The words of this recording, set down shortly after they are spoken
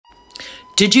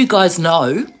Did you guys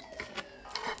know?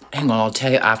 Hang on, I'll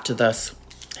tell you after this.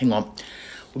 Hang on.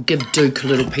 We'll give Duke a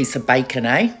little piece of bacon,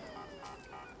 eh?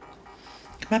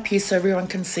 Come up here so everyone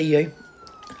can see you.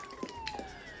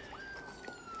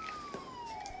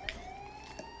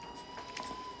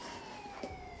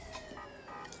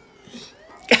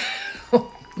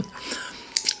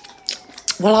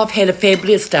 Well, I've had a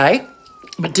fabulous day,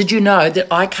 but did you know that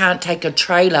I can't take a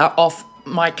trailer off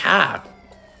my car?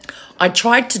 I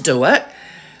tried to do it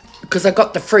because I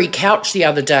got the free couch the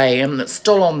other day and it's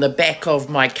still on the back of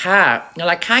my car and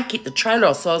I can't get the trailer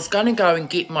off, so I was going to go and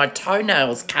get my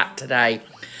toenails cut today,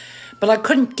 but I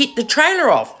couldn't get the trailer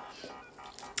off.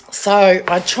 So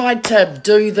I tried to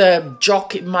do the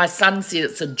jockey, my son said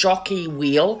it's a jockey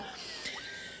wheel,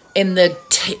 and the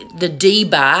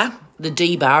D-bar. The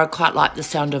D-bar, I quite like the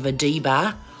sound of a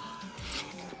D-bar.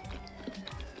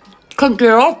 Couldn't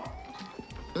get off.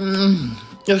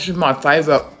 This is my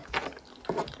favourite.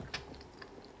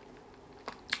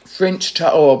 French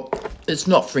toast, or it's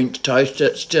not French toast,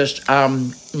 it's just,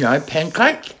 you know,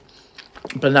 pancakes,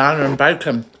 banana and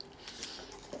bacon.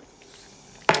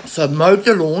 So I've mowed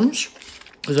the lawns,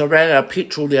 because I ran out of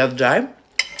petrol the other day.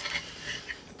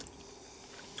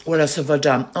 What else have I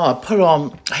done? Oh, I put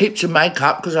on heaps of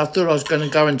makeup because I thought I was going to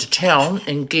go into town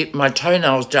and get my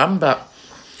toenails done, but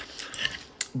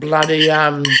bloody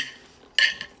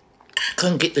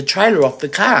couldn't get the trailer off the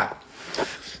car.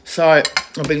 So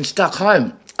I've been stuck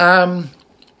home.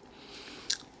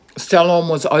 Salon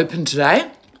was open today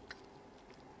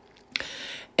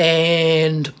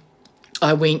and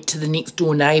I went to the next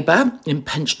door neighbour and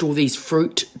pinched all these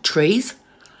fruit trees.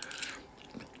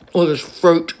 All this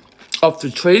fruit off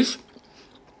the trees.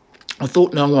 I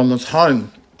thought no one was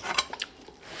home,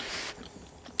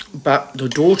 but the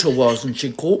daughter was and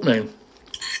she caught me,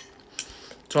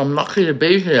 so I'm lucky to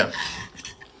be here.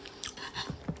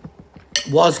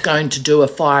 Was going to do a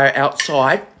fire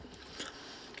outside,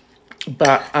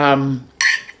 but I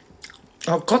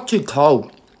got too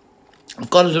cold. I've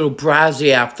got a little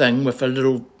brazier thing with a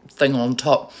little thing on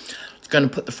top. I was going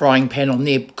to put the frying pan on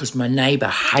there because my neighbour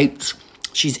hates,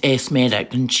 she's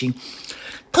asthmatic, and she,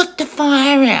 put the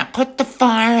fire out, put the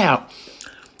fire out.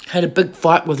 Had a big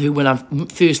fight with her when I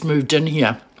first moved in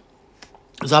here,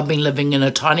 because I've been living in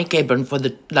a tiny cabin for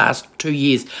the last 2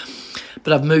 years,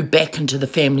 but I've moved back into the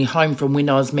family home from when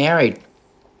I was married.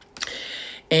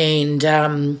 And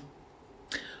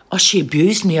she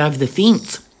abused me over the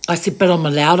fence. I said, but I'm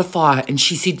allowed a fire. And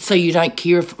she said, so you don't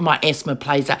care if my asthma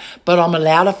plays up? But I'm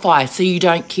allowed a fire. So you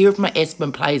don't care if my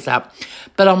asthma plays up?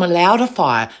 But I'm allowed a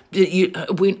fire.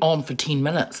 It went on for 10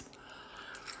 minutes.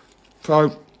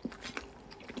 So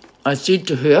I said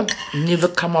to her, never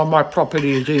come on my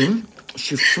property again.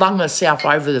 She flung herself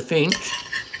over the fence.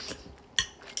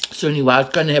 So anyway, I was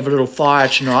going to have a little fire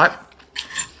tonight,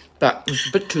 but it was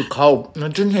a bit too cold and I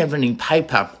didn't have any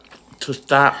paper to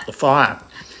start the fire.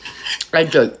 I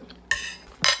do.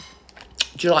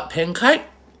 Do you like pancake?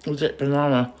 Or is that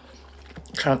banana?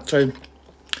 Can't see.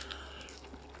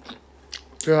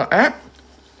 Do you like that?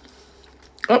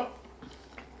 Oh,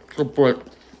 good boy.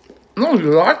 No,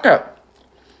 you like it.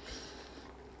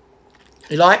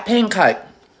 You like pancake?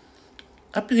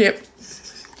 Up here.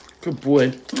 Good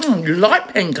boy. You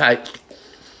like pancakes?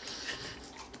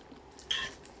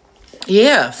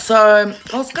 Yeah, so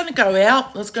I was going to go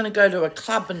out. I was going to go to a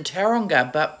club in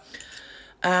Tauranga, but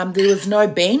there was no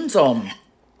bands on.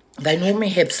 They normally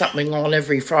have something on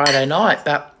every Friday night,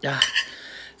 but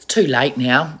it's too late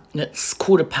now. It's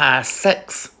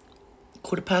 6:15.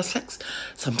 6:15?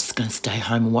 So I'm just going to stay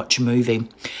home and watch a movie.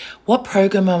 What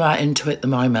program am I into at the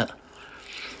moment?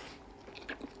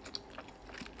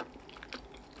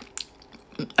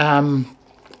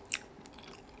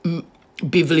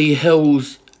 Beverly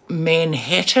Hills,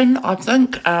 Manhattan, I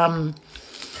think.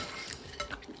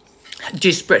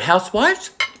 Desperate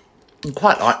Housewives. I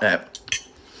quite like that.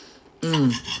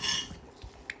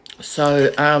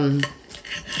 So,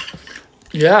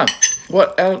 yeah.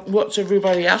 What's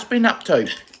everybody else been up to?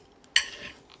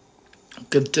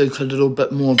 Give Duke a little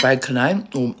bit more bacon, eh?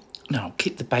 Or, no,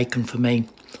 keep the bacon for me.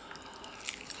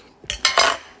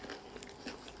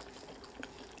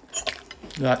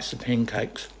 He likes the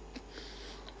pancakes.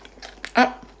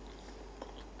 Up.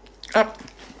 Up.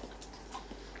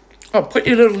 Oh, put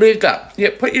your little leg up. Yeah,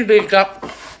 put your leg up.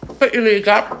 Put your leg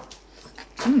up.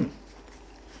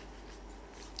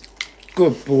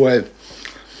 Good boy.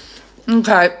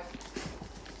 Okay.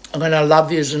 I'm going to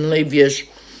love yous and leave yous.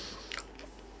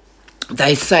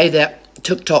 They say that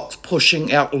TikTok's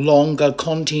pushing out longer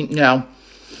content now.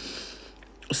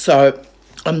 So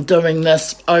I'm doing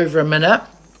this over a minute.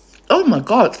 Oh my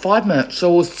God, it's 5 minutes.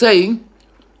 So we'll see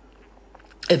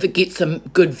if it gets some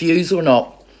good views or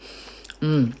not.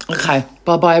 Okay,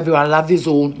 bye-bye, everyone. I love yous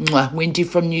all. Mwah. Wendy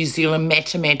from New Zealand,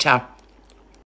 Matter.